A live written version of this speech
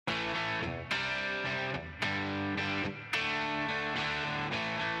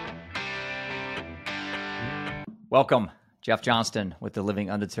Welcome, Jeff Johnston with the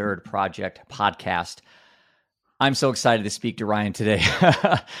Living Undeterred Project podcast. I'm so excited to speak to Ryan today.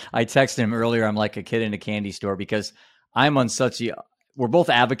 I texted him earlier. I'm like a kid in a candy store because I'm on we're both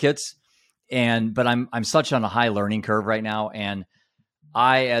advocates, but I'm such on a high learning curve right now. And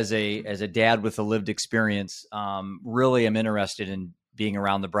I, as a dad with a lived experience, really am interested in being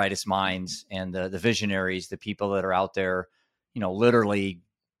around the brightest minds and the visionaries, the people that are out there, literally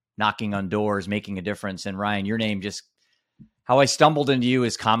knocking on doors, making a difference. And Ryan, your name, just how I stumbled into you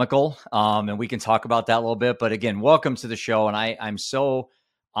is comical. And we can talk about that a little bit. But again, welcome to the show. And I'm so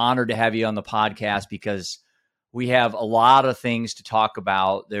honored to have you on the podcast because we have a lot of things to talk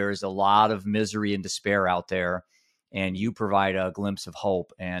about. There's a lot of misery and despair out there, and you provide a glimpse of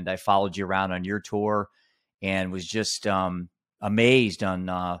hope. And I followed you around on your tour and was just amazed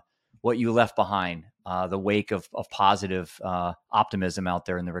on what you left behind, the wake of positive optimism out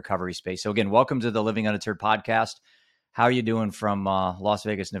there in the recovery space. So again, welcome to the Living Undeterred podcast. How are you doing from Las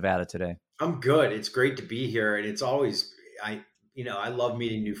Vegas, Nevada today? I'm good. It's great to be here. And it's always, I love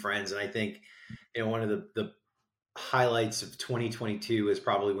meeting new friends. And I think, one of the highlights of 2022 is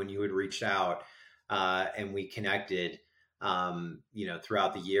probably when you had reached out and we connected,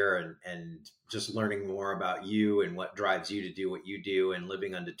 throughout the year and just learning more about you and what drives you to do what you do and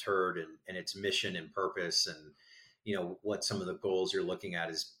Living Undeterred and its mission and purpose. And, what some of the goals you're looking at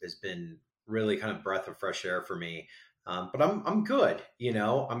has been really kind of breath of fresh air for me. But I'm good.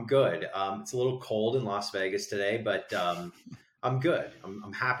 I'm good. It's a little cold in Las Vegas today, but I'm good.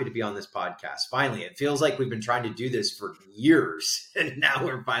 I'm happy to be on this podcast. Finally, it feels like we've been trying to do this for years, and now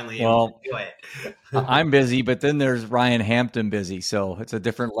we're finally able to do it. I'm busy, but then there's Ryan Hampton busy, so it's a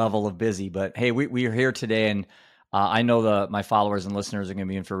different level of busy. But hey, we are here today, and I know my followers and listeners are going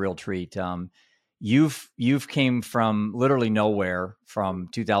to be in for a real treat. You've came from literally nowhere from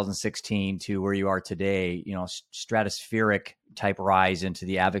 2016 to where you are today, stratospheric type rise into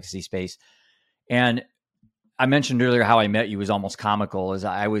the advocacy space. And I mentioned earlier how I met you was almost comical as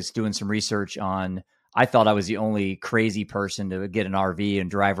I was doing some research I thought I was the only crazy person to get an RV and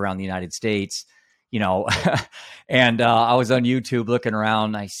drive around the United States, and I was on YouTube looking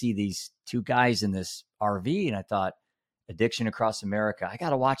around. I see these two guys in this RV and I thought, Addiction Across America, I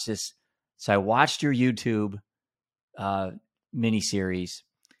got to watch this. So I watched your YouTube miniseries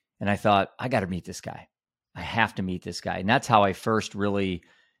and I thought, I got to meet this guy. I have to meet this guy. And that's how I first really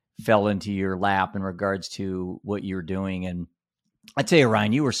fell into your lap in regards to what you're doing. And I tell you,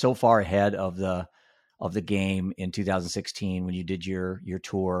 Ryan, you were so far ahead of the game in 2016 when you did your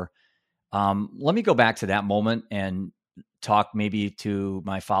tour. Let me go back to that moment and talk maybe to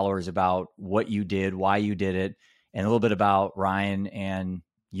my followers about what you did, why you did it, and a little bit about Ryan and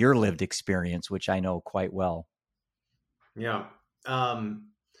your lived experience, which I know quite well. Yeah. Well,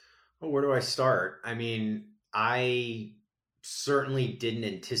 where do I start? I mean, I certainly didn't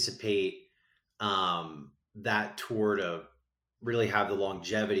anticipate that tour to really have the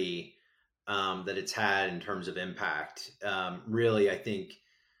longevity that it's had in terms of impact. Really, I think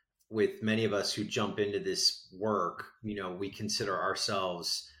with many of us who jump into this work, we consider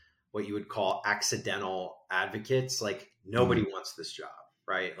ourselves what you would call accidental advocates. Like nobody wants this job,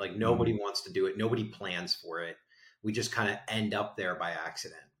 right? Like nobody wants to do it. Nobody plans for it. We just kind of end up there by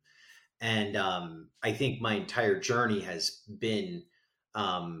accident. And I think my entire journey has been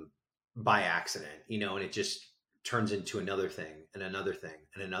by accident, and it just turns into another thing and another thing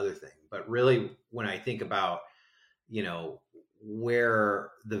and another thing. But really, when I think about, where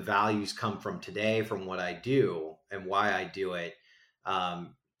the values come from today, from what I do and why I do it,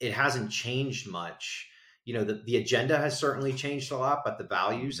 it hasn't changed much. The agenda has certainly changed a lot, but the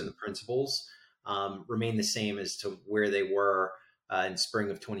values and the principles remain the same as to where they were in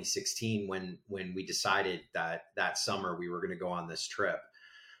spring of 2016 when we decided that summer we were going to go on this trip.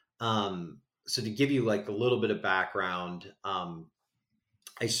 So to give you like a little bit of background,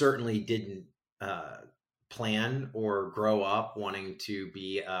 I certainly didn't plan or grow up wanting to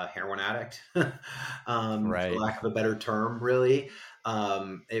be a heroin addict, Right. for lack of a better term, really.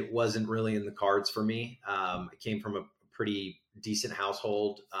 It wasn't really in the cards for me. I came from a pretty decent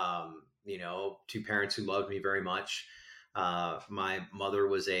household, two parents who loved me very much. My mother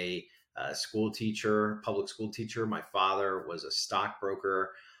was a school teacher, public school teacher. My father was a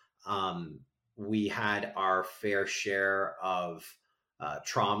stockbroker. We had our fair share of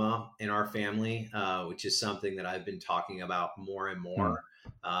trauma in our family, which is something that I've been talking about more and more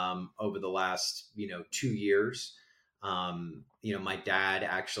over the last, 2 years. My dad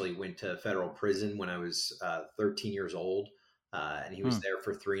actually went to federal prison when I was 13 years old, and he was there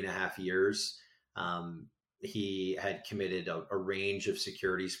for 3.5 years. He had committed a range of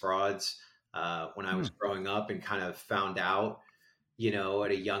securities frauds, when I Hmm. was growing up, and kind of found out,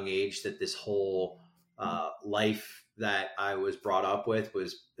 at a young age, that this whole life that I was brought up with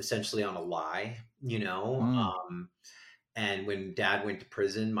was essentially on a lie, Hmm. and when dad went to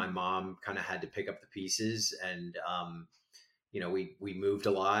prison, my mom kind of had to pick up the pieces. And, we moved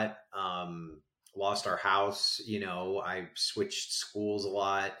a lot, lost our house. I switched schools a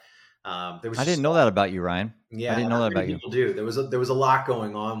lot. There was I just, didn't know that about you, Ryan. I yeah, didn't know not that many about you. people do. There was a lot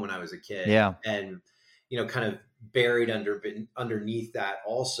going on when I was a kid, Yeah. and kind of buried underneath that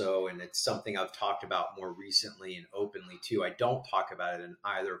also. And it's something I've talked about more recently and openly too. I don't talk about it in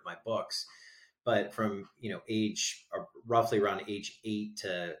either of my books, but from age roughly around age 8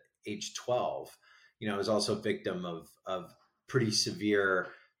 to age 12, I was also a victim of pretty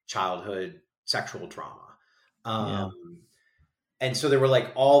severe childhood sexual trauma. Yeah. And so there were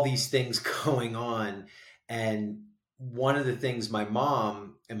like all these things going on. And one of the things my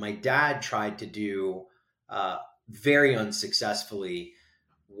mom and my dad tried to do, uh, very unsuccessfully,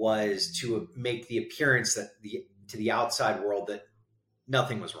 was to make the appearance that to the outside world that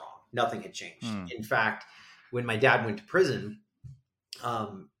nothing was wrong, nothing had changed. Hmm. In fact, when my dad went to prison,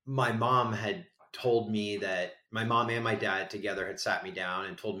 my mom had told me that my mom and my dad together had sat me down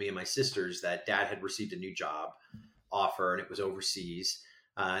and told me and my sisters that dad had received a new job offer, and it was overseas,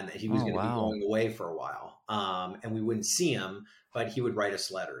 and that he was Oh, going to be wow. going away for a while, and we wouldn't see him, but he would write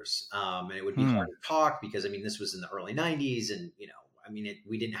us letters, and it would be Hmm. hard to talk because, I mean, this was in the early 90s, and I mean,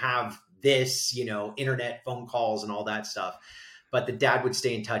 we didn't have this, internet phone calls and all that stuff, but the dad would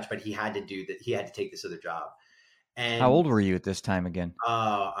stay in touch. But he had to do that. He had to take this other job, How and old were you at this time again?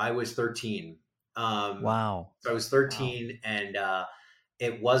 I was 13. Wow. So I was Wow. 13, and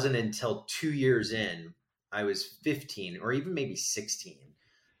it wasn't until 2 years in, I was 15 or even maybe 16,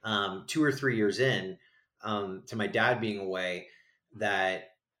 2 or 3 years in, to my dad being away,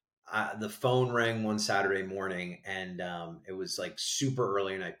 that the phone rang one Saturday morning, and it was like super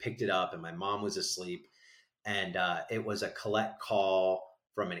early, and I picked it up, and my mom was asleep, and it was a collect call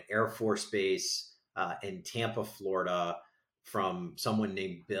from an Air Force base in Tampa, Florida, from someone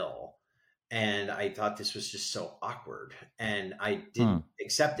named Bill. And I thought this was just so awkward, and I Hmm. didn't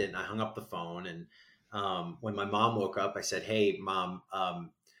accept it, and I hung up the phone. And when my mom woke up, I said, "Hey, mom,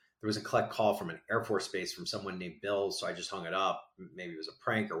 there was a collect call from an Air Force base from someone named Bill." So I just hung it up. Maybe it was a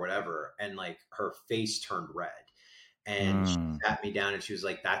prank or whatever. And like, her face turned red, and she Hmm. sat me down, and she was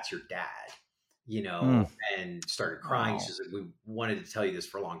like, "That's your dad," Hmm. and started crying. She Wow. said, "We wanted to tell you this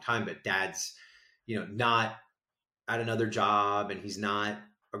for a long time, but dad's, not at another job, and he's not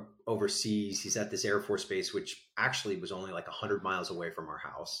overseas. He's at this Air Force base, which actually was only like 100 miles away from our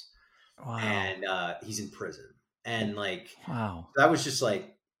house, Wow. and he's in prison." And like, Wow. that was just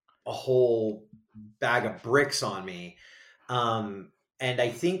like a whole bag of bricks on me. And I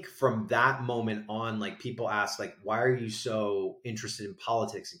think from that moment on, like, people ask, like, why are you so interested in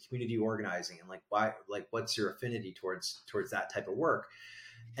politics and community organizing, and like, why, like, what's your affinity towards that type of work?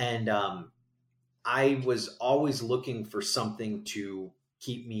 And I was always looking for something to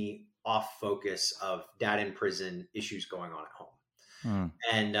keep me off focus of dad in prison, issues going on at home. Hmm.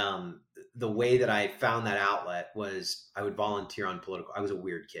 And the way that I found that outlet was I would volunteer on I was a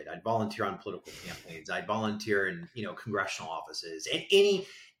weird kid. I'd volunteer on political campaigns. I'd volunteer in, congressional offices, and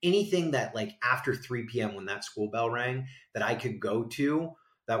anything that, like, after 3 p.m. when that school bell rang, that I could go to,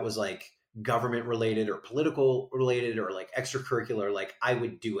 that was like government related or political related or like extracurricular, like, I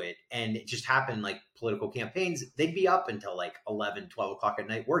would do it. And it just happened, like, political campaigns, they'd be up until like 11, 12 o'clock at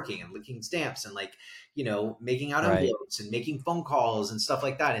night working and licking stamps and, like, making out Right. envelopes and making phone calls and stuff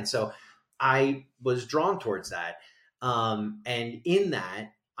like that. And so I was drawn towards that. And in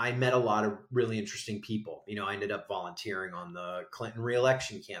that, I met a lot of really interesting people. I ended up volunteering on the Clinton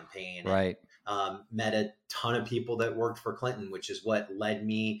reelection campaign, and Right. met a ton of people that worked for Clinton, which is what led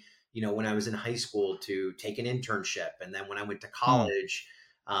me, when I was in high school, to take an internship. And then when I went to Hmm. college,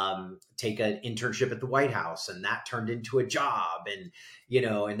 take an internship at the White House, and that turned into a job, and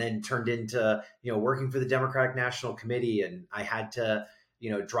then turned into, working for the Democratic National Committee. And I had to,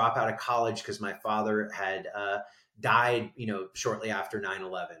 drop out of college because my father had died, shortly after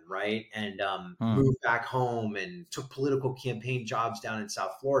 9/11, right? And Hmm. moved back home and took political campaign jobs down in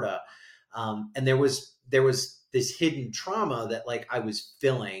South Florida. And there was this hidden trauma that, like, I was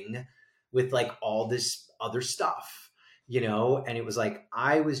filling with, like, all this other stuff, and it was like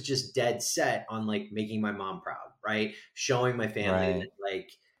I was just dead set on, like, making my mom proud, right? Showing my family Right. that,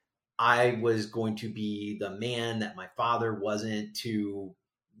 like, I was going to be the man that my father wasn't to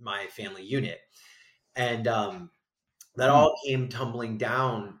my family unit. And that Hmm. all came tumbling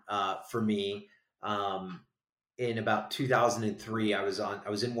down for me, um, in about 2003. I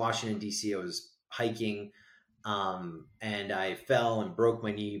was in Washington, DC. I was hiking, and I fell and broke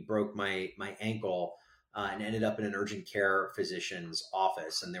my knee, broke my ankle, and ended up in an urgent care physician's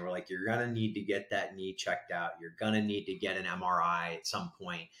office. And they were like, "You're gonna need to get that knee checked out. You're gonna need to get an MRI at some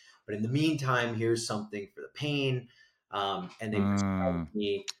point. But in the meantime, here's something for the pain." And they prescribed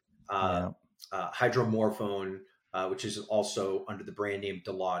me hydromorphone, which is also under the brand name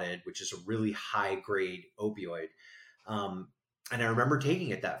Dilaudid, which is a really high grade opioid. And I remember taking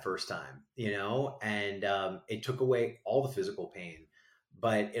it that first time, and it took away all the physical pain,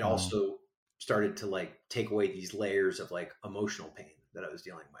 but it also started to like take away these layers of like emotional pain that I was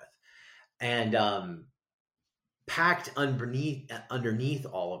dealing with. And packed underneath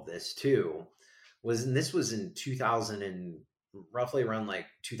all of this too this was in 2000 and roughly around like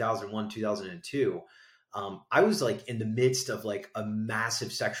 2001, 2002. I was like in the midst of like a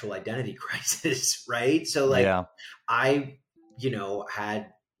massive sexual identity crisis, right? So like I,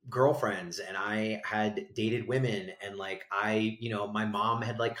 had girlfriends and I had dated women, and like my mom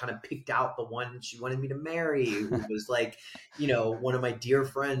had like kind of picked out the one she wanted me to marry, who was like, one of my dear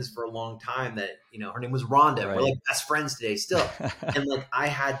friends for a long time that, her name was Rhonda. Right. We're like best friends today still. And like I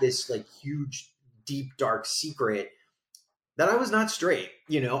had this like huge, deep, dark secret that I was not straight.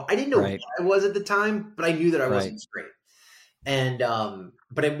 I didn't know what I was at the time, but I knew that I wasn't straight. And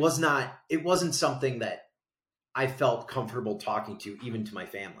but it wasn't something that I felt comfortable talking to, even to my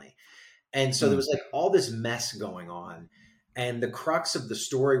family. And so there was like all this mess going on. And the crux of the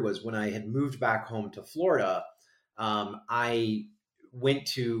story was when I had moved back home to Florida, I went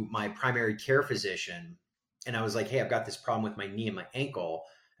to my primary care physician and I was like, "Hey, I've got this problem with my knee and my ankle,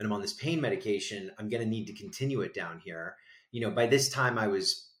 and I'm on this pain medication. I'm going to need to continue it down here." By this time I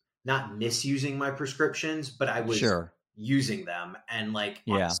was not misusing my prescriptions, but I was using them and like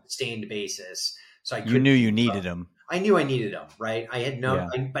on a sustained basis. So you knew you needed them. I knew I needed them, right? I had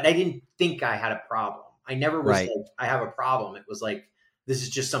but I didn't think I had a problem. I never was like, I have a problem. It was like, this is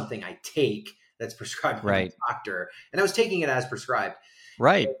just something I take that's prescribed by a doctor. And I was taking it as prescribed.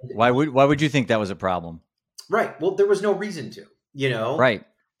 Right. And why would you think that was a problem? Right. Well, there was no reason to, Right.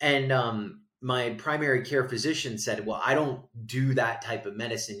 And my primary care physician said, "Well, I don't do that type of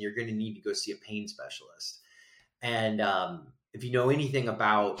medicine. You're going to need to go see a pain specialist." And if you know anything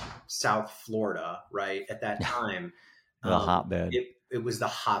about South Florida, right, at that time, the hotbed. It was the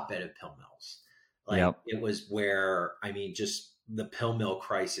hotbed of pill mills. Like it was where, just the pill mill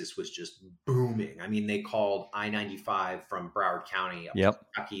crisis was just booming. They called I-95 from Broward County up to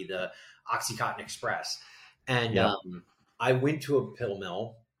Kentucky the Oxycontin Express. And I went to a pill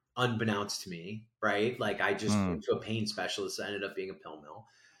mill unbeknownst to me, right? Like I just went to a pain specialist that ended up being a pill mill.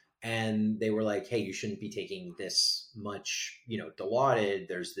 And they were like, "Hey, you shouldn't be taking this much, Dilaudid.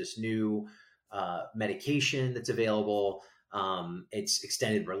 There's this new medication that's available. It's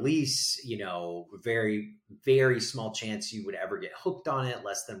extended release, very, very small chance you would ever get hooked on it.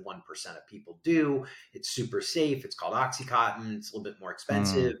 Less than 1% of people do. It's super safe. It's called Oxycontin. It's a little bit more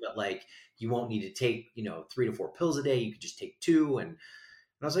expensive, but like you won't need to take, 3 to 4 pills a day. You could just take 2." And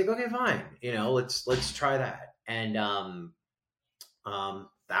I was like, "Okay, fine. Let's try that." And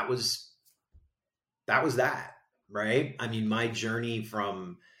that was that, right? My journey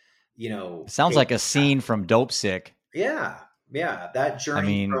from, sounds like a scene from Dope Sick. Yeah. That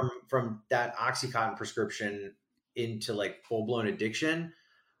journey from that Oxycontin prescription into like full blown addiction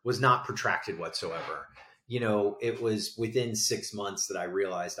was not protracted whatsoever. It was within 6 months that I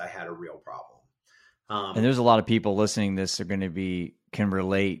realized I had a real problem. And there's a lot of people listening to this are going to can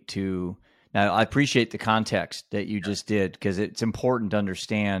relate to. Now, I appreciate the context that you just did, because it's important to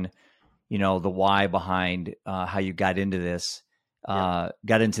understand, the why behind how you got into this,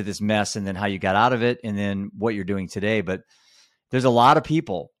 got into this mess, and then how you got out of it, and then what you're doing today. But there's a lot of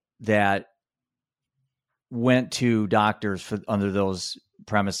people that went to doctors under those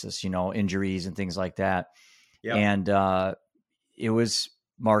premises, injuries and things like that. Yep. And it was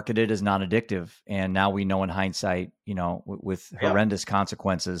marketed as non-addictive. And now we know in hindsight, with horrendous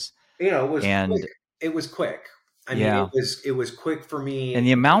consequences. It was quick. It was quick for me. And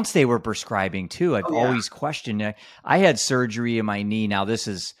the amounts they were prescribing too. I've always questioned it. I had surgery in my knee. Now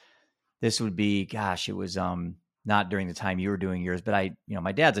this would be, it was not during the time you were doing yours, but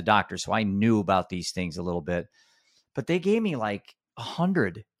my dad's a doctor, so I knew about these things a little bit. But they gave me like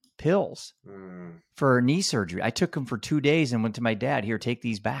 100 pills for knee surgery. I took them for 2 days and went to my dad, "Here, take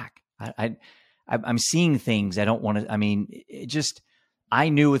these back." I'm seeing things I don't want to. I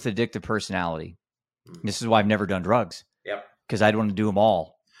knew with addictive personality, this is why I've never done drugs. Yep. Because I'd want to do them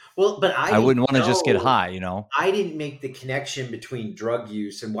all. Well, but I wouldn't want to just get high, I didn't make the connection between drug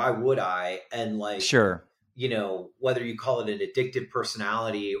use and why would I? And like, sure. you know, whether you call it an addictive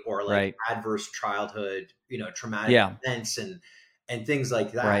personality or like Right. adverse childhood, you know, traumatic Yeah. events and things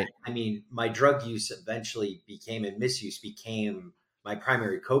like that. Right. I mean, my drug use eventually became, and misuse became, my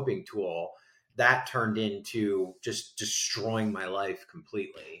primary coping tool. That turned into just destroying my life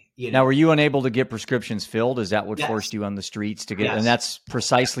completely. You Now, know? were you unable to get prescriptions filled? Is that what Yes. forced you on the streets to get? Yes. And that's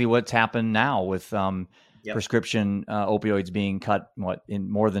precisely what's happened now with Yep. prescription opioids being cut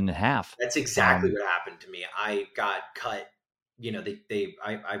in more than half. That's exactly what happened to me. I got cut. You know,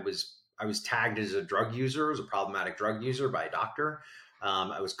 I was tagged as a drug user, as a problematic drug user by a doctor.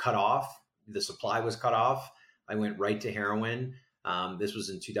 I was cut off. The supply was cut off. I went right to heroin. This was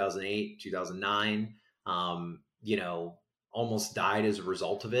in 2008, 2009. You know, almost died as a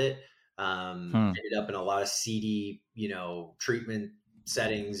result of it. Ended up in a lot of seedy, you know, treatment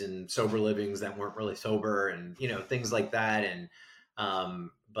settings and sober livings that weren't really sober, and, you know, things like that. And,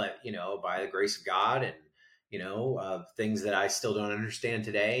 but, you know, by the grace of God and, you know, things that I still don't understand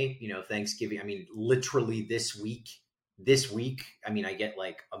today, you know, Thanksgiving, I mean, literally this week, I mean, I get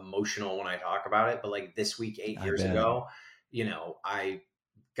like emotional when I talk about it, but like this week, 8 years ago, you know, I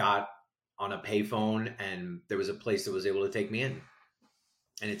got on a payphone and there was a place that was able to take me in,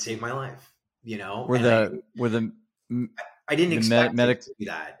 and it saved my life, you know. I didn't expect to do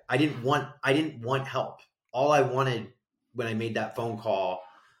that. I didn't want help. All I wanted when I made that phone call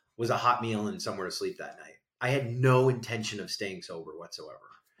was a hot meal and somewhere to sleep that night. I had no intention of staying sober whatsoever.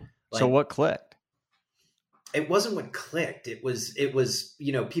 Like, so what clicked? It wasn't what clicked. It was,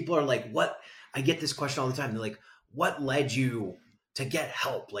 you know, people are like, what? I get this question all the time. They're like, what led you to get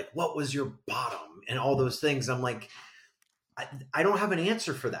help? Like, what was your bottom and all those things? I'm like, I don't have an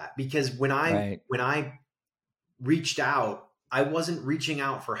answer for that, because when I reached out, I wasn't reaching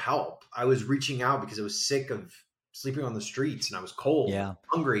out for help. I was reaching out because I was sick of sleeping on the streets, and I was cold, and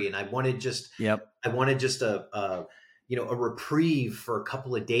hungry, and I wanted just a you know, a reprieve for a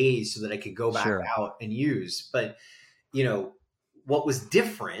couple of days so that I could go back out and use. But, you know, what was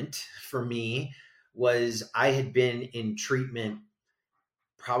different for me was I had been in treatment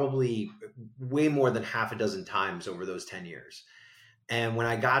probably way more than half a dozen times over those 10 years. And when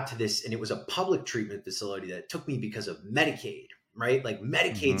I got to this, and it was a public treatment facility that took me because of Medicaid, right? Like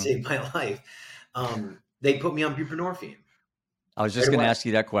Medicaid saved my life. They put me on buprenorphine. I was just going to ask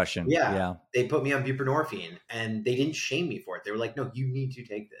you that question. Yeah. They put me on buprenorphine, and they didn't shame me for it. They were like, no, you need to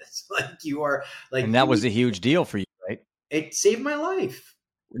take this. Like, you are like, and that was a huge deal for you, right? It saved my life.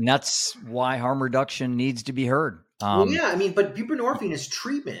 And that's why harm reduction needs to be heard. Well, yeah, I mean, but buprenorphine is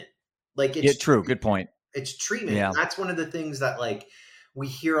treatment. Like, it's true. Good point. It's treatment. Yeah. That's one of the things that, like, we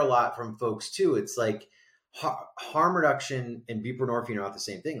hear a lot from folks too. It's like harm reduction and buprenorphine are not the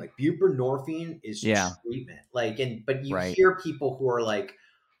same thing. Like, buprenorphine is treatment. Like, but you hear people who are like,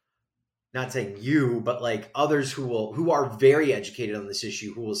 not saying you, but like others who are very educated on this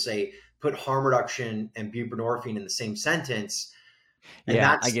issue, who will say, put harm reduction and buprenorphine in the same sentence. And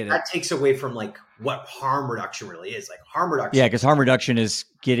I get it. That takes away from like what harm reduction really is. Like, harm reduction. Yeah, because harm reduction is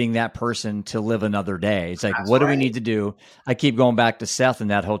getting that person to live another day. It's like, what do we need to do? I keep going back to Seth in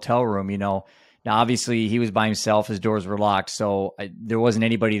that hotel room, you know. Now, obviously, he was by himself. His doors were locked. So there wasn't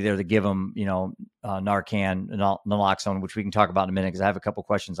anybody there to give him, you know, Narcan, naloxone, which we can talk about in a minute, because I have a couple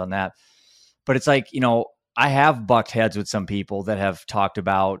questions on that. But it's like, you know, I have bucked heads with some people that have talked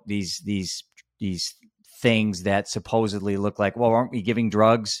about these things that supposedly look like, well, aren't we giving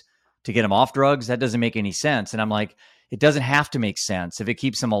drugs to get them off drugs? That doesn't make any sense. And I'm like, it doesn't have to make sense. If it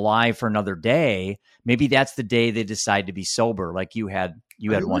keeps them alive for another day, maybe that's the day they decide to be sober. Like you had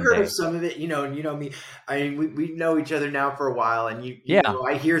one day. Of some of it, you know, and you know me. I mean, we know each other now for a while, and you know,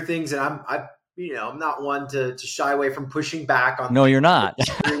 I hear things, and I'm you know, I'm not one to shy away from pushing back on. No, you're not.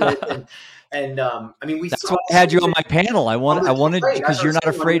 And I mean, that's why I had you on my panel. I wanted because you're not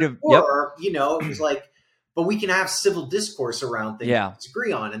afraid of. You know, it was like, but we can have civil discourse around things we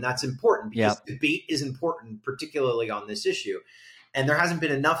disagree on, and that's important, because debate is important, particularly on this issue. And there hasn't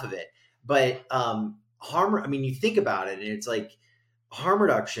been enough of it. But I mean, you think about it, and it's like harm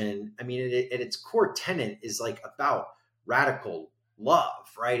reduction. I mean, at its core tenet is like about radical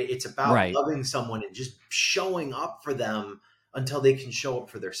love, right? It's about loving someone and just showing up for them until they can show up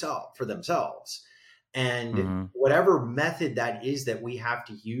for themselves. And whatever method that is that we have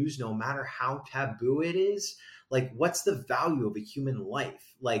to use, no matter how taboo it is, like, what's the value of a human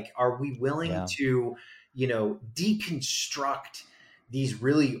life? Like, are we willing to, you know, deconstruct these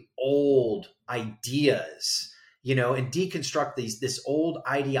really old ideas, you know, and deconstruct this old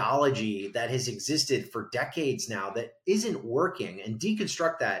ideology that has existed for decades now that isn't working, and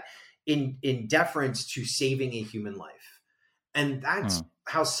deconstruct that in deference to saving a human life? And that's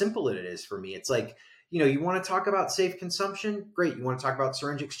how simple it is for me. It's like, you want to talk about safe consumption? Great. You want to talk about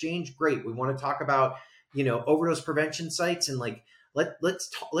syringe exchange? Great. We want to talk about, overdose prevention sites, and like,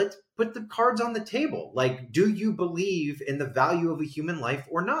 let's put the cards on the table. Like, do you believe in the value of a human life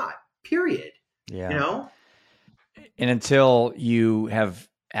or not? Period. Yeah. And until you have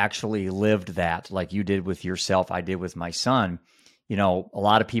actually lived that, like you did with yourself, I did with my son, a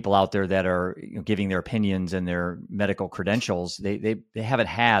lot of people out there that are giving their opinions and their medical credentials, they haven't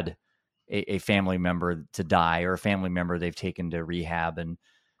had a family member to die or a family member they've taken to rehab. And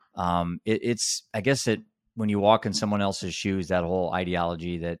I guess when you walk in someone else's shoes, that whole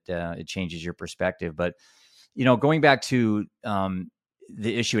ideology that it changes your perspective. But, going back to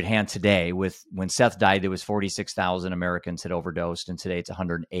the issue at hand today, when Seth died, there was 46,000 Americans had overdosed, and today it's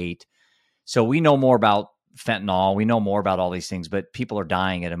 108. So we know more about fentanyl. We know more about all these things, but people are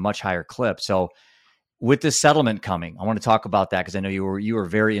dying at a much higher clip. So with this settlement coming, I want to talk about that because I know you were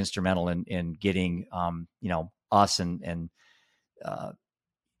very instrumental in getting us and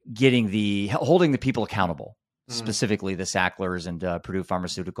holding the people accountable, specifically the Sacklers and Purdue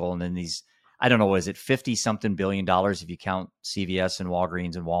Pharmaceutical, and then these, I don't know, what is it, 50 something billion dollars if you count CVS and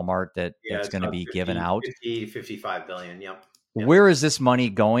Walgreens and Walmart that's going to be given out. 55 billion. Yep. Where is this money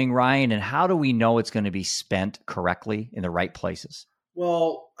going, Ryan? And how do we know it's going to be spent correctly in the right places?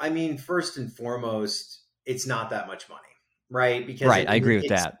 Well, I mean, first and foremost, it's not that much money, right? Because I agree with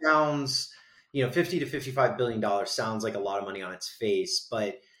that. Sounds, $50 to $55 billion sounds like a lot of money on its face,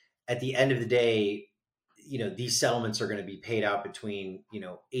 but at the end of the day, these settlements are going to be paid out between,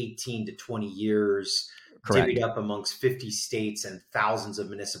 18 to 20 years, divvied up amongst 50 states and thousands of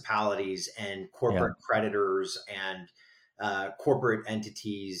municipalities and corporate creditors and corporate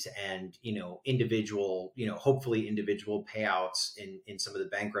entities and, individual, hopefully individual payouts in some of the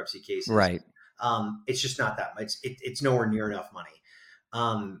bankruptcy cases. Right. It's just not that much. It's nowhere near enough money.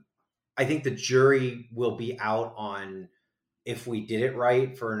 I think the jury will be out on if we did it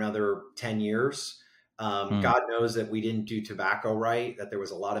right for another 10 years. God knows that we didn't do tobacco right, that there was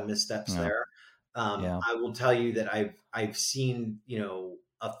a lot of missteps there. I will tell you that I've seen,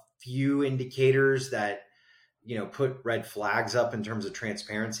 a few indicators that, put red flags up in terms of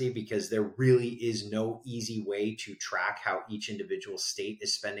transparency, because there really is no easy way to track how each individual state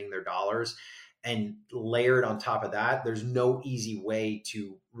is spending their dollars. And layered on top of that, there's no easy way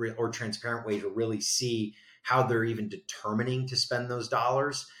or transparent way to really see how they're even determining to spend those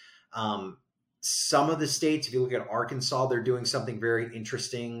dollars. Some of the states, if you look at Arkansas, they're doing something very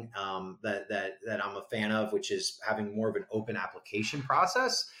interesting that I'm a fan of, which is having more of an open application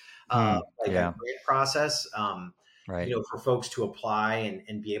process, a grant process, for folks to apply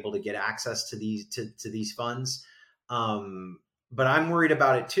and be able to get access to these funds. But I'm worried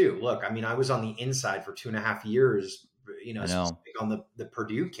about it too. Look, I mean, I was on the inside for 2.5 years, on the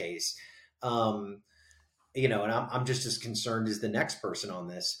Purdue case, and I'm just as concerned as the next person on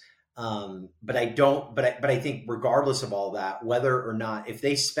this. But I think regardless of all that, whether or not, if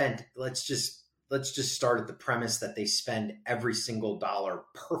they spent, let's just start at the premise that they spend every single dollar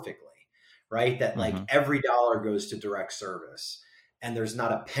perfectly, right? That like every dollar goes to direct service and there's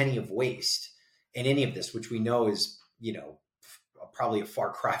not a penny of waste in any of this, which we know is, probably a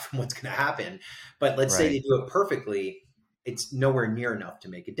far cry from what's going to happen. But let's say they do it perfectly, it's nowhere near enough to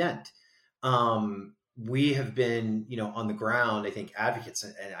make a dent. We have been, on the ground, I think advocates,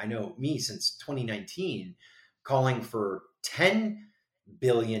 and I know me since 2019, calling for $10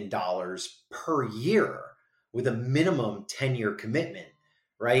 billion per year with a minimum 10-year commitment,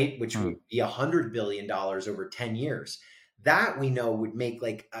 right? Which would be $100 billion over 10 years. That we know would make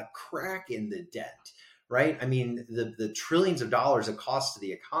like a crack in the dent, right? I mean, the trillions of dollars it costs to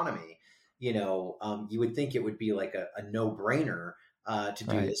the economy, you would think it would be like a no-brainer to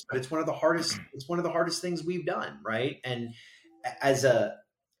do this, but it's one of the hardest things we've done. Right. And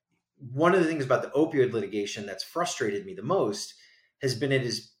one of the things about the opioid litigation that's frustrated me the most has been, it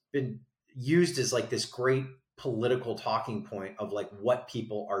has been used as like this great political talking point of like what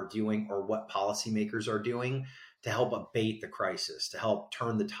people are doing or what policymakers are doing to help abate the crisis, to help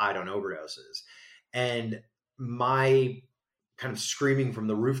turn the tide on overdoses. And my kind of screaming from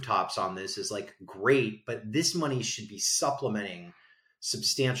the rooftops on this is like, great, but this money should be supplementing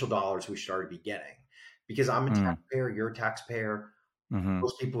substantial dollars we should already be getting, because I'm a taxpayer, you're a taxpayer.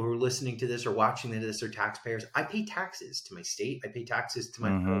 Most people who are listening to this or watching this are taxpayers. I pay taxes to my state. I pay taxes to my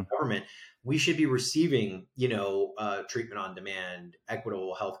federal government. We should be receiving, treatment on demand,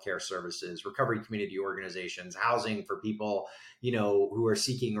 equitable healthcare services, recovery community organizations, housing for people, who are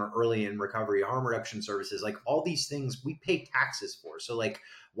seeking or early in recovery, harm reduction services, like all these things we pay taxes for. So like,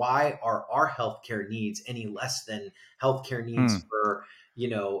 why are our healthcare needs any less than healthcare needs for,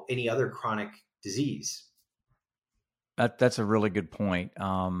 any other chronic disease. That's a really good point.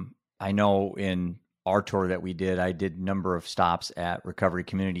 I know in our tour that we did, I did a number of stops at recovery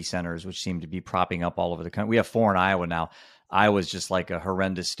community centers, which seem to be propping up all over the country. We have 4 in Iowa now. Iowa's just like a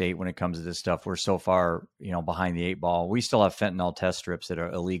horrendous state when it comes to this stuff. We're so far, behind the 8 ball. We still have fentanyl test strips that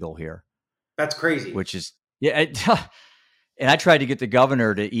are illegal here. That's crazy. Which is, yeah. And I tried to get the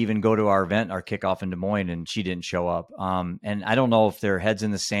governor to even go to our event, our kickoff in Des Moines, and she didn't show up. And I don't know if their head's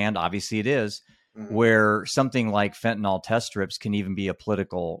in the sand. Obviously it is. Mm-hmm. Where something like fentanyl test strips can even be a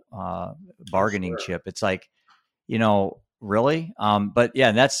political bargaining chip. It's like, really? But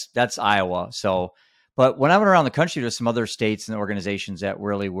yeah, that's Iowa. So, but when I went around the country, there's some other states and organizations that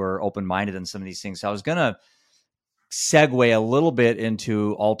really were open-minded on some of these things. So I was going to segue a little bit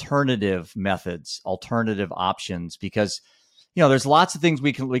into alternative methods, alternative options, because, there's lots of things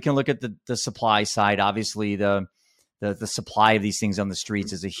we can look at the supply side. Obviously, the supply of these things on the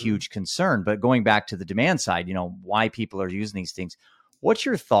streets is a huge concern, but going back to the demand side, why people are using these things. What's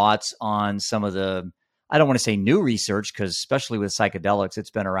your thoughts on some of the, I don't want to say new research, because especially with psychedelics, it's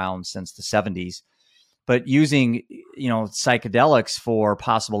been around since the 70s, but using, psychedelics for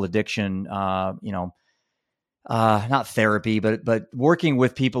possible addiction, not therapy, but working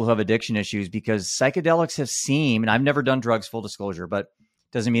with people who have addiction issues, because psychedelics have seemed, and I've never done drugs, full disclosure, but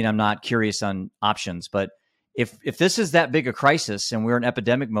doesn't mean I'm not curious on options, but if this is that big a crisis and we're in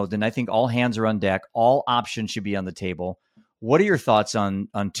epidemic mode, then I think all hands are on deck. All options should be on the table. What are your thoughts on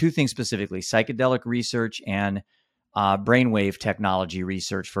 2 things specifically, psychedelic research and brainwave technology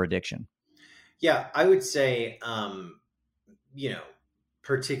research for addiction? Yeah, I would say,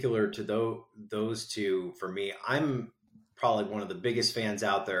 particular to those 2, for me, I'm probably one of the biggest fans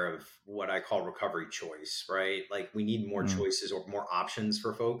out there of what I call recovery choice, right? Like we need more choices or more options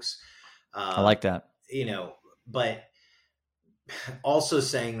for folks. I like that. But also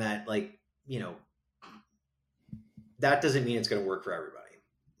saying that, that doesn't mean it's going to work for everybody,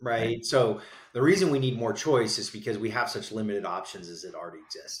 right? So the reason we need more choice is because we have such limited options as it already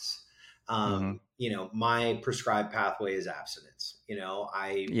exists. My prescribed pathway is abstinence.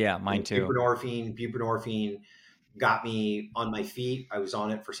 Mine too. Buprenorphine got me on my feet. I was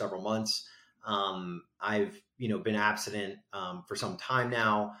on it for several months. I've, been abstinent for some time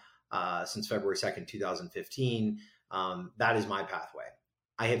now. Since February 2nd, 2015. That is my pathway.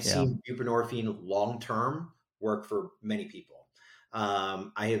 I have seen buprenorphine long-term work for many people.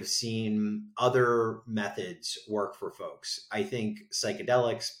 I have seen other methods work for folks. I think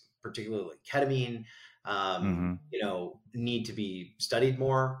psychedelics, particularly ketamine, need to be studied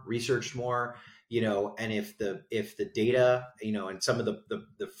more, researched more, and if the data, and some of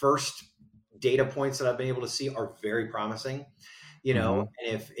the first data points that I've been able to see are very promising, and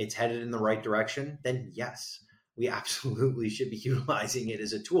if it's headed in the right direction, then yes, we absolutely should be utilizing it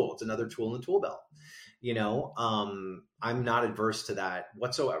as a tool. It's another tool in the tool belt. I'm not adverse to that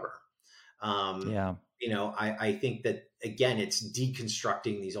whatsoever. I think that, again, it's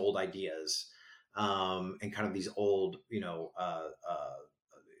deconstructing these old ideas, and kind of these old,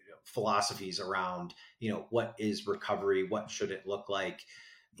 philosophies around, what is recovery? What should it look like?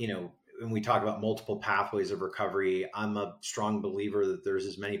 When we talk about multiple pathways of recovery, I'm a strong believer that there's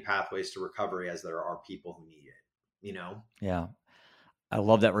as many pathways to recovery as there are people who need it, Yeah. I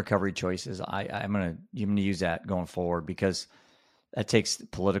love that recovery choices. I'm going to use that going forward, because that takes the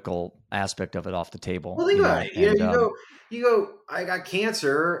political aspect of it off the table. Well, think about it. You go, I got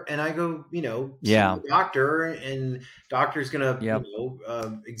cancer, and I go, see the doctor, and doctor's going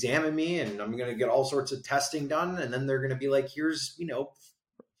to, examine me, and I'm going to get all sorts of testing done. And then they're going to be like, here's,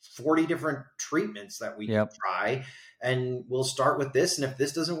 40 different treatments that we can try, and we'll start with this. And if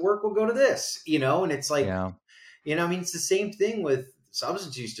this doesn't work, we'll go to this, and it's like, it's the same thing with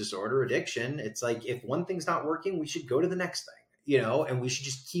substance use disorder, addiction. It's like, if one thing's not working, we should go to the next thing, and we should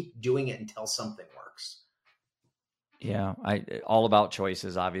just keep doing it until something works. Yeah. All about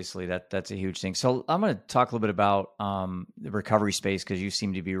choices. Obviously that's a huge thing. So I'm going to talk a little bit about the recovery space, because you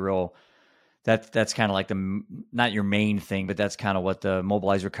seem to be real. That's kind of like not your main thing, but that's kind of what the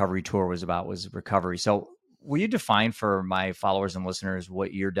Mobilize Recovery Tour was about, was recovery. So will you define for my followers and listeners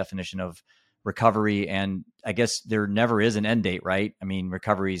what your definition of recovery? And I guess there never is an end date, right? I mean,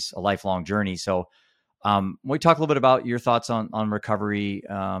 recovery is a lifelong journey. So we talk a little bit about your thoughts on recovery,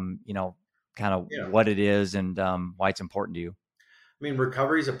 kind of what it is and why it's important to you. I mean,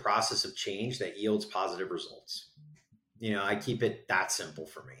 recovery is a process of change that yields positive results. I keep it that simple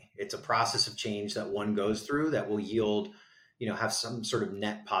for me. It's a process of change that one goes through that will yield, have some sort of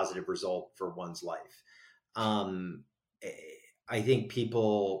net positive result for one's life. I think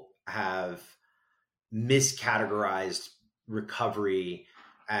people have miscategorized recovery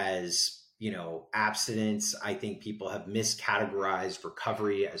as, abstinence. I think people have miscategorized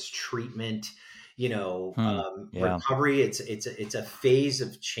recovery as treatment. Yeah. Recovery, it's a phase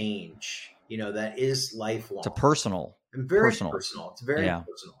of change, that is It's a lifelong personal, and very personal. personal. It's very Yeah.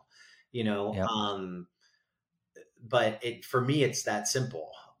 personal, you know. Yep. But for me, it's that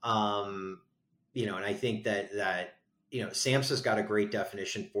simple. And I think that SAMHSA's got a great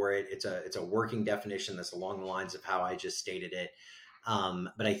definition for it. It's a working definition that's along the lines of how I just stated it.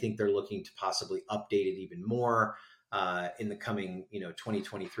 But I think they're looking to possibly update it even more in the coming,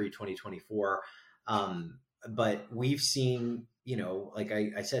 2023, 2024. But we've seen, like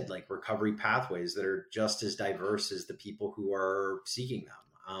I said, like recovery pathways that are just as diverse as the people who are seeking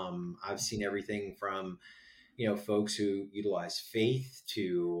them. I've seen everything from, folks who utilize faith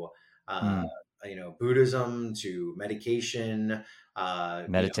to, Buddhism to medication,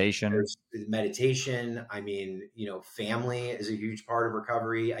 Meditation. there's meditation. I mean, family is a huge part of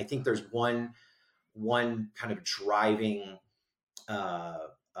recovery. I think there's one kind of driving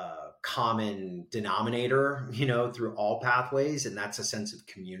common denominator, through all pathways, and that's a sense of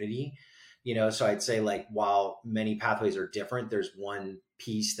community. So I'd say, like, while many pathways are different, there's one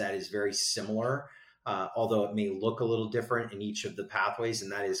piece that is very similar, although it may look a little different in each of the pathways,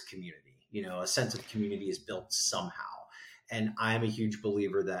 and that is community. A sense of community is built somehow. And I'm a huge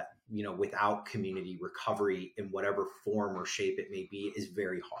believer that, without community, recovery in whatever form or shape it may be is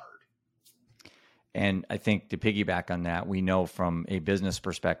very hard. And I think to piggyback on that, we know from a business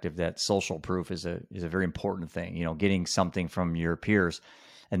perspective that social proof is a very important thing, getting something from your peers.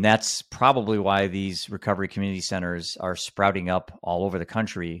 And that's probably why these recovery community centers are sprouting up all over the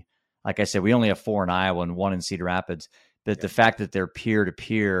country. Like I said, we only have 4 in Iowa and 1 in Cedar Rapids, but the fact that they're peer to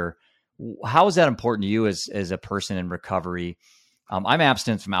peer, how is that important to you as a person in recovery? I'm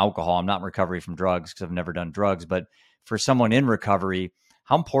abstinent from alcohol. I'm not in recovery from drugs because I've never done drugs, but for someone in recovery,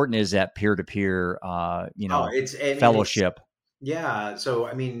 how important is that peer-to-peer, fellowship? Yeah. So,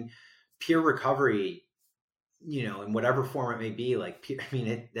 I mean, peer recovery, in whatever form it may be, like,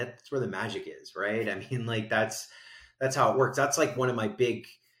 that's where the magic is, right? I mean, like, that's how it works. That's like one of my big,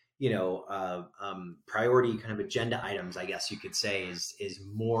 priority kind of agenda items, I guess you could say, is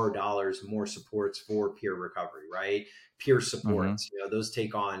more dollars, more supports for peer recovery, right? Peer supports, those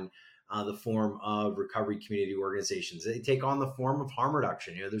take on the form of recovery community organizations. They take on the form of harm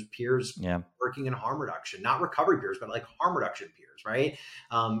reduction. There's peers working in harm reduction, not recovery peers, but like harm reduction peers, right?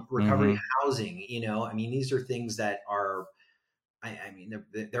 Recovery housing, these are things that are,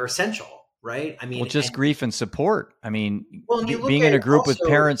 they're essential, right? Just grief and support. Being in a group with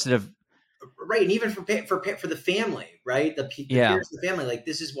parents that have, right. And even for the family, right? The peers, the family, like,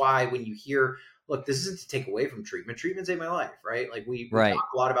 this is why when you hear, look, this isn't to take away from treatment. Treatment saved my life, right? Like, we talk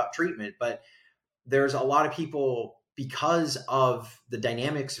a lot about treatment, but there's a lot of people, because of the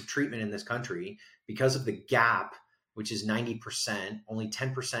dynamics of treatment in this country, because of the gap, which is 90%, only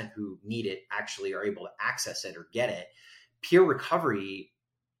 10% who need it actually are able to access it or get it. Peer recovery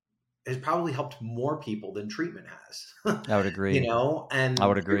has probably helped more people than treatment has. I would agree. And I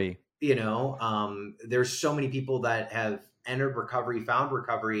would agree. There's so many people that have entered recovery, found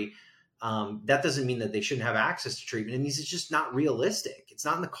recovery. That doesn't mean that they shouldn't have access to treatment. It means it's just not realistic. It's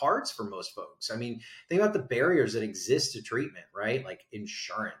not in the cards for most folks. Think about the barriers that exist to treatment, right? Like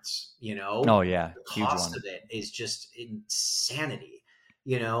insurance, Oh yeah. The cost of it is just insanity,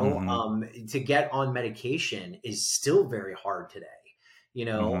 to get on medication is still very hard today.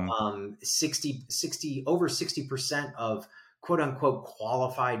 Over 60% of quote unquote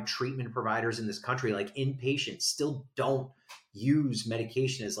qualified treatment providers in this country, like inpatients, still don't use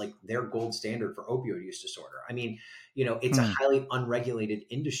medication as like their gold standard for opioid use disorder. It's a highly unregulated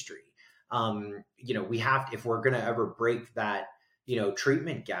industry. We have to, if we're going to ever break that,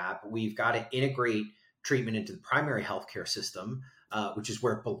 treatment gap, we've got to integrate treatment into the primary healthcare system, which is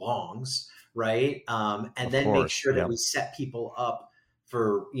where it belongs. Right. And then make sure that we set people up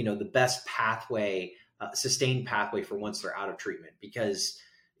for, the best pathway, sustained pathway for once they're out of treatment, because,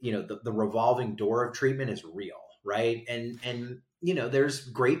 the revolving door of treatment is real. Right. And, there's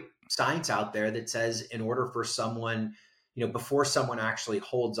great science out there that says in order for someone, before someone actually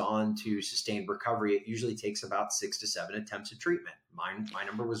holds on to sustained recovery, it usually takes about 6 to 7 attempts at treatment. My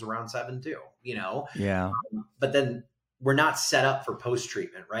number was around 7 too, Yeah. But then we're not set up for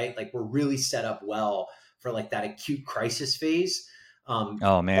post-treatment, right? Like, we're really set up well for like that acute crisis phase.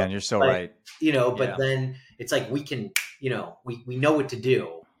 Oh man, you're so right. But then it's like, we can, we know what to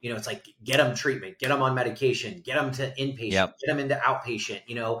do. It's like, get them treatment, get them on medication, get them to inpatient, get them into outpatient,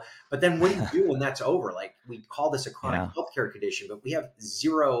 but then what do you do when that's over? Like, we call this a chronic healthcare condition, but we have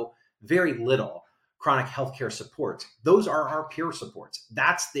very little chronic healthcare supports. Those are our peer supports.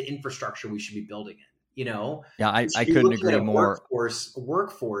 That's the infrastructure we should be building in. Yeah, I couldn't agree more.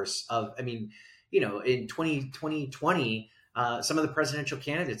 Workforce of, in 2020, some of the presidential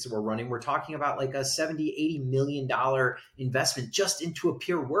candidates that we're running, we're talking about like a $70-80 million investment just into a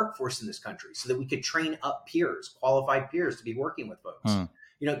peer workforce in this country so that we could train up peers, qualified peers to be working with folks.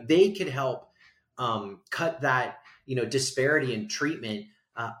 They could help cut that, disparity in treatment,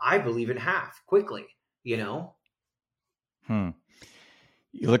 I believe, in half quickly, You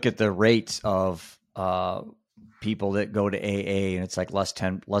look at the rates of people that go to AA, and it's like less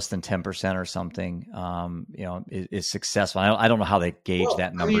than 10% or something, is successful. I don't know how they gauge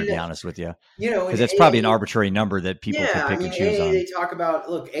that number, to be honest with you, because it's probably an arbitrary number that people can pick and choose AA, on. They talk about,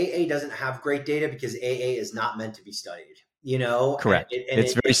 look, AA doesn't have great data because AA is not meant to be studied, Correct.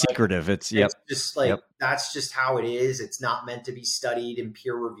 It's very secretive. It's just like, that's just how it is. It's not meant to be studied and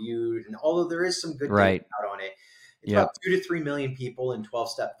peer reviewed. And although there is some good data out on it, it's about 2 to 3 million people in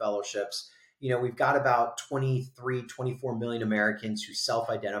 12-step fellowships. We've got about 24 million Americans who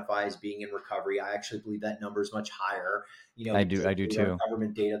self-identify as being in recovery. I actually believe that number is much higher. I do too.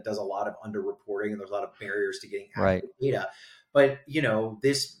 Government data does a lot of underreporting, and there's a lot of barriers to getting accurate data. But,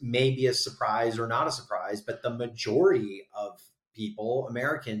 this may be a surprise or not a surprise, but the majority of people,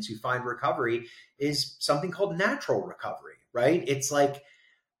 Americans, who find recovery is something called natural recovery, right? It's like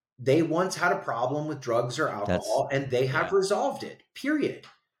they once had a problem with drugs or alcohol, and they have resolved it, period.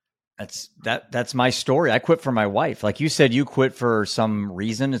 That's my story. I quit for my wife. Like you said, you quit for some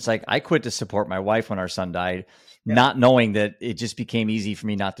reason. It's like I quit to support my wife when our son died, not knowing that it just became easy for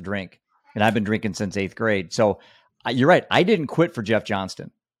me not to drink. And I've been drinking since 8th grade. So you're right. I didn't quit for Jeff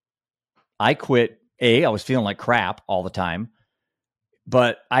Johnston. I quit. I was feeling like crap all the time,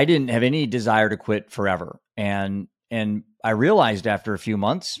 but I didn't have any desire to quit forever. And I realized after a few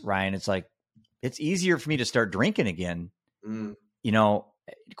months, Ryan, it's like, it's easier for me to start drinking again.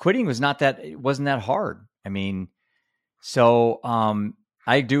 Quitting wasn't that hard.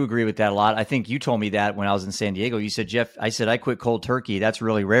 I do agree with that a lot. I think you told me that when I was in San Diego. You said, Jeff, I said, I quit cold turkey. That's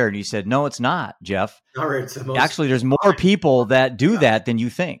really rare. And you said, no, it's not, Jeff. Actually, there's more people that do that than you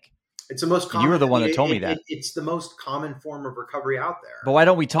think. It's the most common. You were the one that told me that. It's the most common form of recovery out there. But why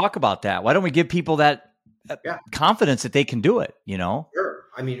don't we talk about that? Why don't we give people that confidence that they can do it, Sure.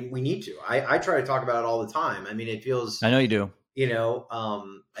 We need to. I try to talk about it all the time. It feels... I know you do.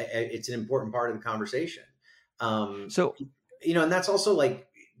 It's an important part of the conversation. And that's also like,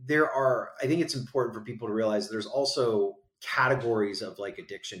 I think it's important for people to realize there's also categories of like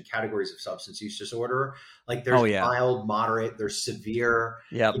addiction, categories of substance use disorder. Like there's mild, moderate, there's severe,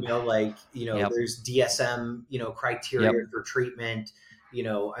 there's DSM, criteria for treatment,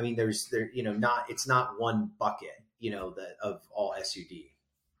 it's not one bucket, of all SUD.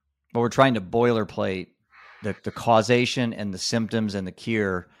 But we're trying to boilerplate the causation and the symptoms and the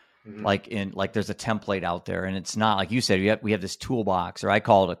cure. Like there's a template out there, and it's not like you said, we have this toolbox, or I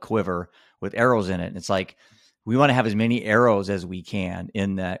call it a quiver with arrows in it. And it's like, we want to have as many arrows as we can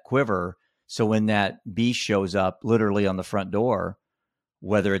in that quiver. So when that beast shows up literally on the front door,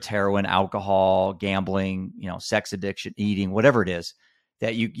 whether it's heroin, alcohol, gambling, sex addiction, eating, whatever it is,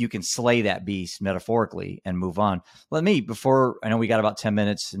 that you can slay that beast metaphorically and move on. Before, I know we got about 10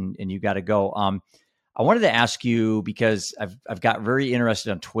 minutes and you got to go. I wanted to ask you, because I've got very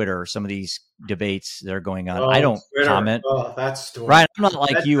interested on Twitter, some of these debates that are going on. I don't comment. That's story. Ryan, I'm not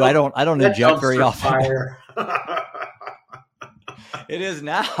like you. I don't inject very often. It is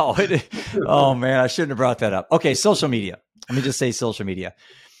now. Oh man, I shouldn't have brought that up. Okay, social media. Let me just say social media.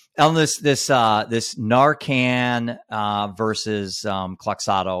 On this Narcan versus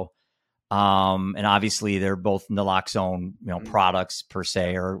Kloxxado. And obviously they're both naloxone, products per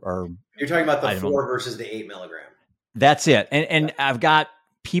se, or you're talking about the 4 versus the 8 milligram. That's it. And I've got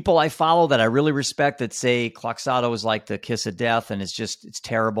people I follow that I really respect that say Kloxxado is like the kiss of death and it's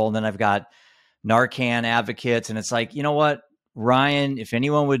terrible. And then I've got Narcan advocates, and it's like, you know what, Ryan, if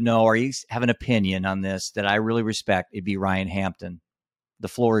anyone would know, or you have an opinion on this that I really respect, it'd be Ryan Hampton. The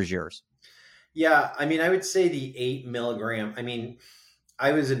floor is yours. Yeah. I would say the 8 milligram,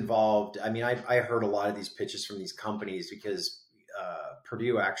 I was involved. I heard a lot of these pitches from these companies because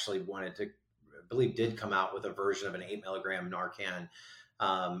Purdue actually did come out with a version of an 8 milligram Narcan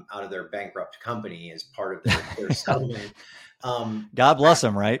out of their bankrupt company as part of their settlement. God bless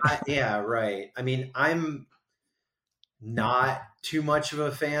them, right? Yeah, right. I'm not too much of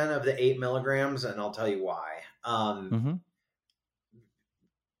a fan of the 8 milligrams, and I'll tell you why.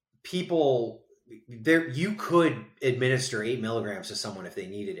 People... you could administer 8 milligrams to someone if they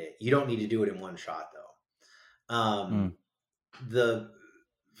needed it. You don't need to do it in one shot, though.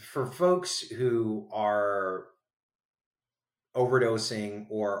 for folks who are overdosing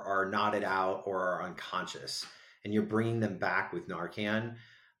or are nodded out or are unconscious, and you're bringing them back with Narcan,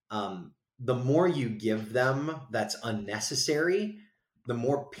 the more you give them that's unnecessary, the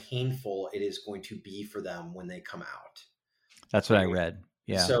more painful it is going to be for them when they come out. That's what I read.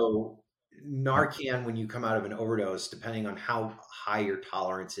 Yeah. So Narcan, when you come out of an overdose, depending on how high your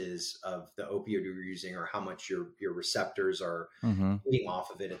tolerance is of the opioid you're using or how much your receptors are feeding off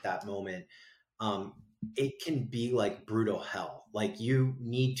of it at that moment, it can be like brutal hell. Like you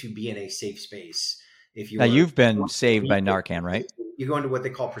need to be in a safe space. If you now you've been saved by Narcan, right? You go into what they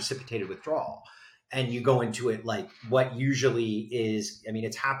call precipitated withdrawal, and you go into it like what usually is. I mean,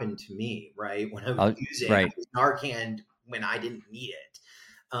 it's happened to me, right? When I was using I was Narcan when I didn't need it.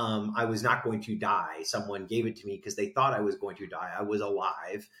 I was not going to die. Someone gave it to me because they thought I was going to die. I was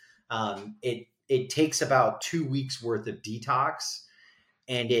alive. It takes about 2 weeks worth of detox,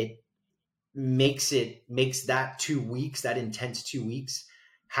 and it makes that 2 weeks, that intense 2 weeks,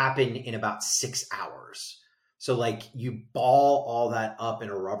 happen in about 6 hours. So like you ball all that up in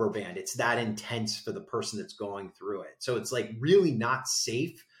a rubber band. It's that intense for the person that's going through it. So it's like really not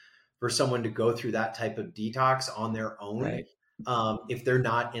safe for someone to go through that type of detax on their own. Right. If they're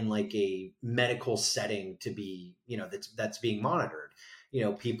not in like a medical setting to be, that's being monitored.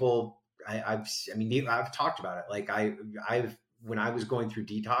 People, I've talked about it. Like I've when I was going through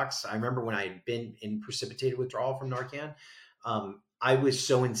detox, I remember when I had been in precipitated withdrawal from Narcan, I was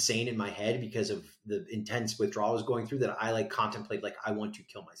so insane in my head because of the intense withdrawal I was going through that I like contemplate, like, I want to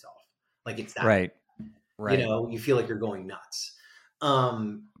kill myself. Like it's that, right. You feel like you're going nuts.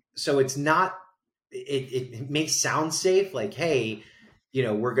 So it's not, it may sound safe. Like, hey,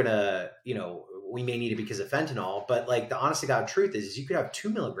 we're gonna, we may need it because of fentanyl, but like the honest to God truth is you could have 2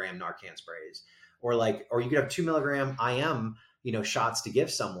 milligram Narcan sprays or you could have 2 milligram IM, shots to give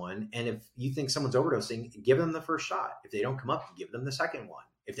someone. And if you think someone's overdosing, give them the first shot. If they don't come up, give them the second one.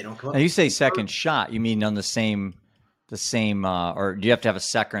 If they don't come up, now you say second shot, you mean on the same, or do you have to have a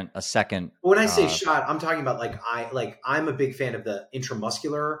second? When I say shot, I'm talking about I'm a big fan of the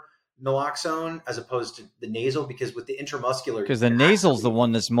intramuscular naloxone as opposed to the nasal, because with the intramuscular, because the nasal's the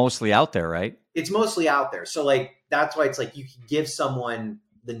one that's mostly out there, right? It's mostly out there. So like, that's why it's like, you can give someone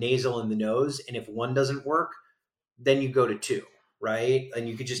the nasal in the nose, and if one doesn't work, then you go to 2, right? And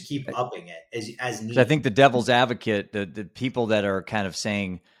you could just keep upping it as needed. I think the devil's advocate, the people that are kind of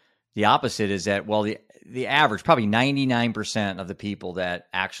saying the opposite is that, well, the average, probably 99% of the people that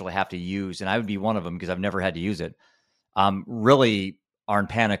actually have to use, and I would be one of them because I've never had to use it, really are in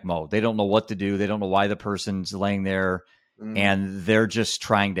panic mode. They don't know what to do. They don't know why the person's laying there, and they're just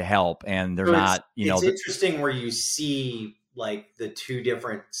trying to help, and they're not, It's interesting where you see like the two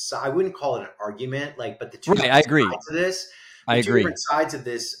different, I wouldn't call it an argument, like, but the two I agree. sides of this, different sides of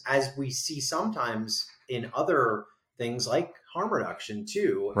this, as we see sometimes in other things like harm reduction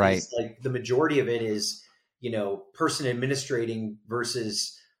too, right? Is like the majority of it is, person administrating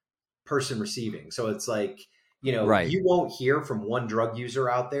versus person receiving. So it's like, you won't hear from one drug user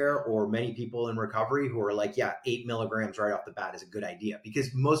out there or many people in recovery who are like, yeah, 8 milligrams right off the bat is a good idea,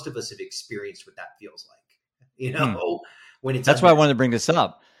 because most of us have experienced what that feels like, when it's, that's why I wanted to bring this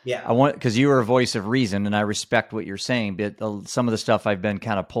up. Yeah. Because you are a voice of reason, and I respect what you're saying, but some of the stuff I've been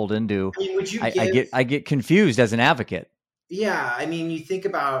kind of pulled into, I get confused as an advocate. Yeah. I mean, you think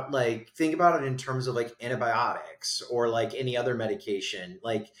about it in terms of like antibiotics or like any other medication.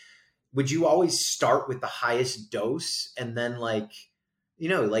 Like, would you always start with the highest dose and then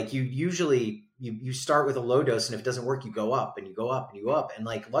you usually you start with a low dose, and if it doesn't work, you go up and you go up and you go up. And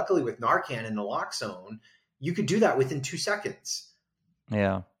like, luckily with Narcan and naloxone, you could do that within 2 seconds.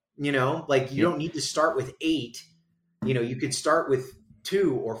 Yeah. You don't need to start with 8, you could start with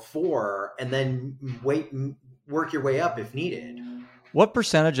 2 or 4 and then work your way up if needed. What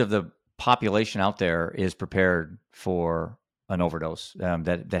percentage of the population out there is prepared for an overdose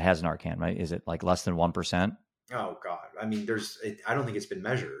that has Narcan, right? Is it like less than 1%? Oh God. I mean, I don't think it's been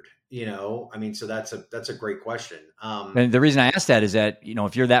measured, so that's a great question. And the reason I asked that is that,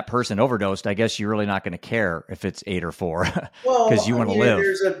 if you're that person overdosed, I guess you're really not going to care if it's 8 or 4 because you want to live.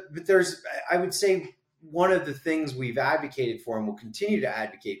 I would say one of the things we've advocated for and will continue to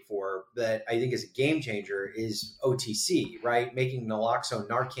advocate for that I think is a game changer is OTC, right? Making naloxone,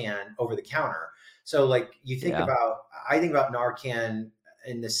 Narcan over the counter. So like I think about Narcan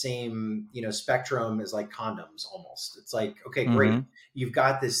in the same, spectrum as like condoms almost. It's like, okay, great. You've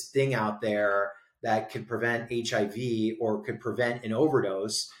got this thing out there that could prevent HIV or could prevent an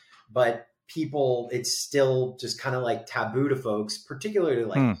overdose, but people, it's still just kind of like taboo to folks, particularly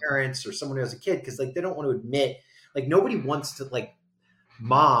like parents or someone who has a kid. Cause like, they don't want to admit, like nobody wants to like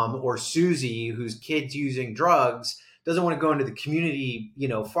mom or Susie whose kid's using drugs doesn't want to go into the community,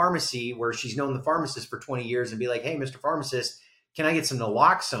 pharmacy where she's known the pharmacist for 20 years and be like, hey, Mr. Pharmacist, can I get some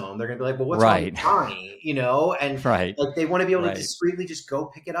naloxone? They're going to be like, well, what's wrong with Johnny? And like they want to be able to discreetly just go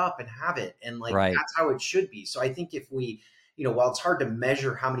pick it up and have it. And like, that's how it should be. So I think if we, while it's hard to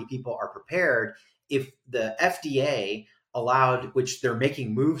measure how many people are prepared, if the FDA allowed, which they're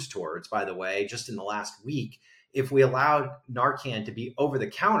making moves towards, by the way, just in the last week, if we allowed Narcan to be over the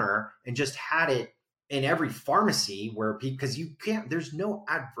counter and just had it in every pharmacy because you can't, there's no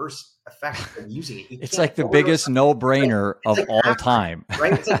adverse effect of using it. It's like the biggest no-brainer of all time.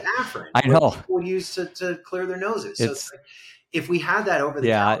 Right? It's like Afrin. I know. People use to clear their noses. So it's like, if we had that over the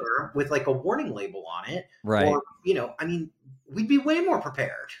counter with like a warning label on it, or, we'd be way more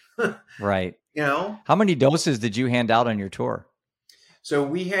prepared. Right. How many doses did you hand out on your tour? So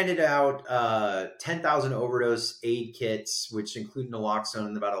we handed out 10,000 overdose aid kits, which include naloxone,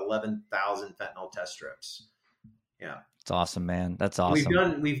 and about 11,000 fentanyl test strips. Yeah. It's awesome, man. That's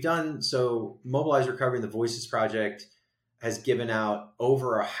awesome. We've done so Mobilize Recovery and the Voices Project has given out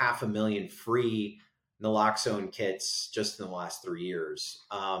over 500,000 free naloxone kits just in the last 3 years,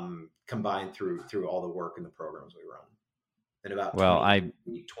 combined through all the work and the programs we run in about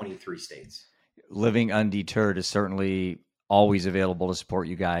 23 states. Living Undeterred is certainly always available to support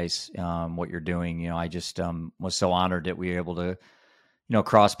you guys, what you're doing. I just was so honored that we were able to,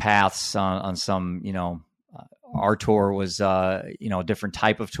 cross paths on some, our tour was, a different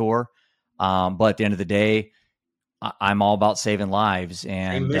type of tour. But at the end of the day, I'm all about saving lives.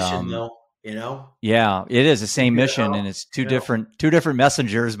 And same mission, though, Yeah, it is the same mission, and it's two different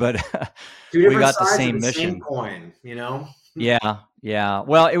messengers, but we got the same mission. Same coin, Yeah.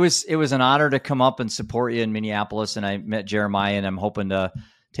 Well, it was an honor to come up and support you in Minneapolis, and I met Jeremiah, and I'm hoping to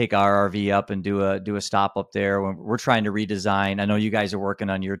take our RV up and do a stop up there. We're trying to redesign. I know you guys are working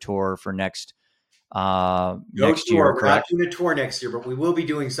on your tour for next year. We're not doing a tour next year, but we will be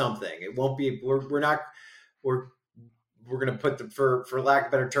doing something. It won't be. We're going to put for lack of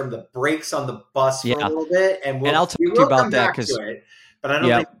a better term, the brakes on the bus for a little bit, and I'll talk to you about that because. But I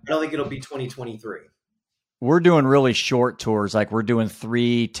don't think it'll be 2023. We're doing really short tours. Like we're doing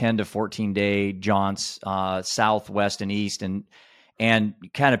 3 10 to 14 day jaunts, south, west, and east, and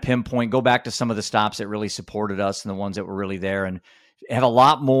kind of pinpoint, go back to some of the stops that really supported us and the ones that were really there, and have a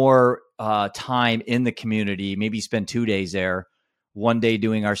lot more time in the community. Maybe spend 2 days there, 1 day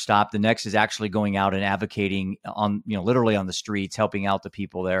doing our stop. The next is actually going out and advocating on, literally on the streets, helping out the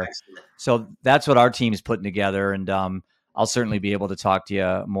people there. Excellent. So that's what our team is putting together. And I'll certainly be able to talk to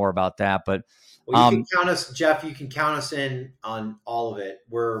you more about that. But well, you can count us, Jeff. You can count us in on all of it.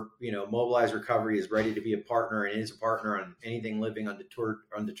 We're, Mobilize Recovery is ready to be a partner and is a partner on anything Living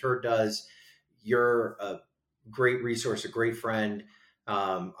Undeterred does. You're a great resource, a great friend.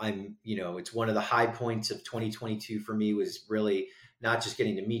 It's one of the high points of 2022 for me was really not just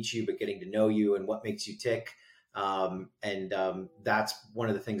getting to meet you, but getting to know you and what makes you tick. That's one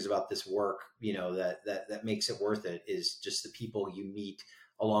of the things about this work, that makes it worth it is just the people you meet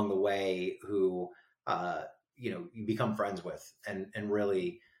along the way who, you become friends with and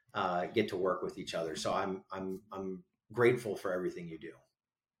really, get to work with each other. So I'm grateful for everything you do.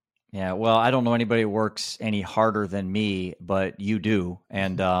 Yeah. Well, I don't know anybody who works any harder than me, but you do.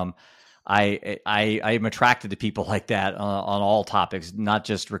 And, I'm attracted to people like that on all topics, not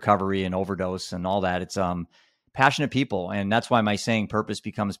just recovery and overdose and all that. It's, passionate people. And that's why my saying purpose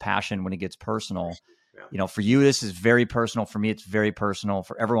becomes passion when it gets personal. Yeah. For you, this is very personal. For me, it's very personal.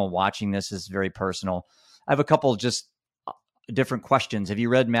 For everyone watching this, is very personal. I have a couple just different questions. Have you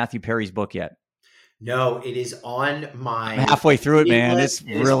read Matthew Perry's book yet? No, it is on my I'm halfway through it, man. It's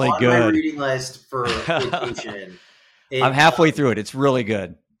really good. My reading list for vacation. I'm halfway through it. It's really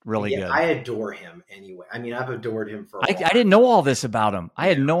good. Really good. I adore him anyway. I mean, I've adored him for a while. I didn't know all this about him. I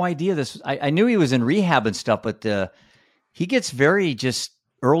had no idea this. I knew he was in rehab and stuff, but he gets very just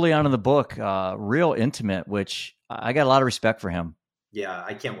early on in the book, real intimate, which I got a lot of respect for him. Yeah,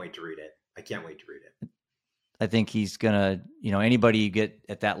 I can't wait to read it. I think he's gonna, anybody you get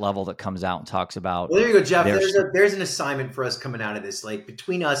at that level that comes out and talks about. Well, there you go, Jeff. There's an assignment for us coming out of this. Like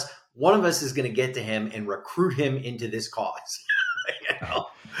between us, one of us is going to get to him and recruit him into this cause.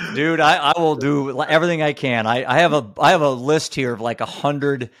 Dude, I will do everything I can. I have a list here of like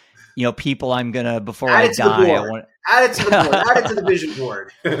 100, people I'm gonna before I die. Add it to the board. Add it to the vision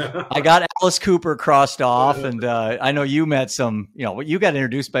board. I got Alice Cooper crossed off, and I know you met some. You got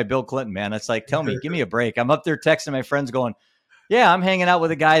introduced by Bill Clinton, man. It's like, give me a break. I'm up there texting my friends, going, "Yeah, I'm hanging out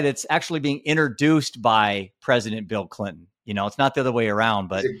with a guy that's actually being introduced by President Bill Clinton." It's not the other way around.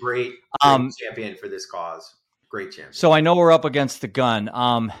 But he's a great champion for this cause. Great championship. So I know we're up against the gun.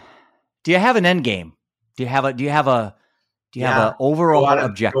 Do you have an end game? Do you have an overall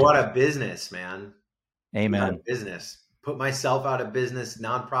objective? Go out of business, man. Amen. Go out of business. Put myself out of business,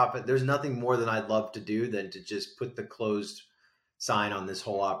 nonprofit. There's nothing more than I'd love to do than to just put the closed sign on this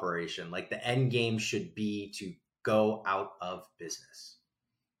whole operation. Like the end game should be to go out of business.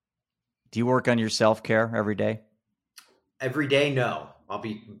 Do you work on your self-care every day? Every day, no. I'll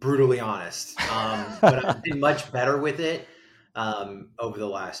be brutally honest. But I've been much better with it over the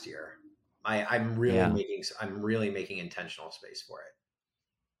last year. I'm really making intentional space for it.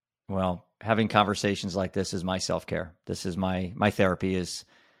 Well, having conversations like this is my self-care. This is my therapy is,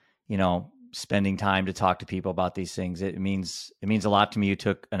 spending time to talk to people about these things. It means a lot to me. You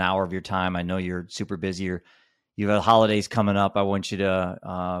took an hour of your time. I know you're super busy. You have holidays coming up. I want you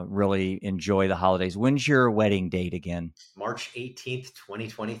to really enjoy the holidays. When's your wedding date again? March 18th,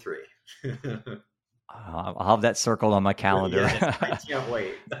 2023. I'll have that circled on my calendar. Yes, I can't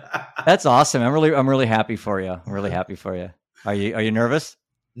wait. That's awesome. I'm really happy for you. I'm really happy for you. Are you nervous?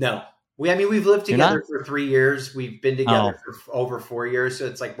 No. We've lived together for 3 years. We've been together for over 4 years. So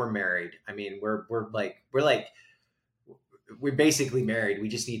it's like we're married. I mean, we're basically married. We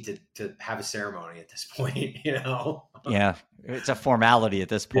just need to have a ceremony at this point, Yeah, it's a formality at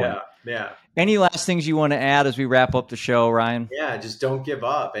this point. Yeah. Any last things you want to add as we wrap up the show, Ryan? Yeah, just don't give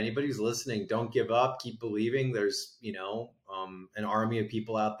up. Anybody who's listening, don't give up. Keep believing. There's, an army of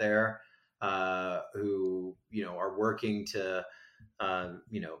people out there who, are working to,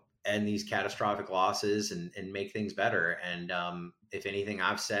 end these catastrophic losses and make things better. And if anything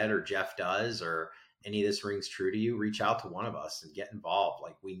I've said or Jeff does or any of this rings true to you, reach out to one of us and get involved.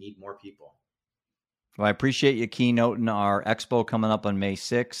 Like, we need more people. Well, I appreciate you keynoting our expo coming up on May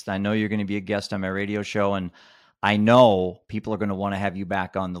 6th. I know you're going to be a guest on my radio show, and I know people are going to want to have you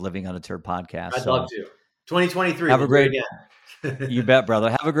back on the Living Undeterred podcast. I'd love to. 2023. Have a great You bet, brother.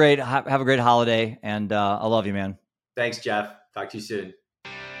 Have a great holiday, and I love you, man. Thanks, Jeff. Talk to you soon.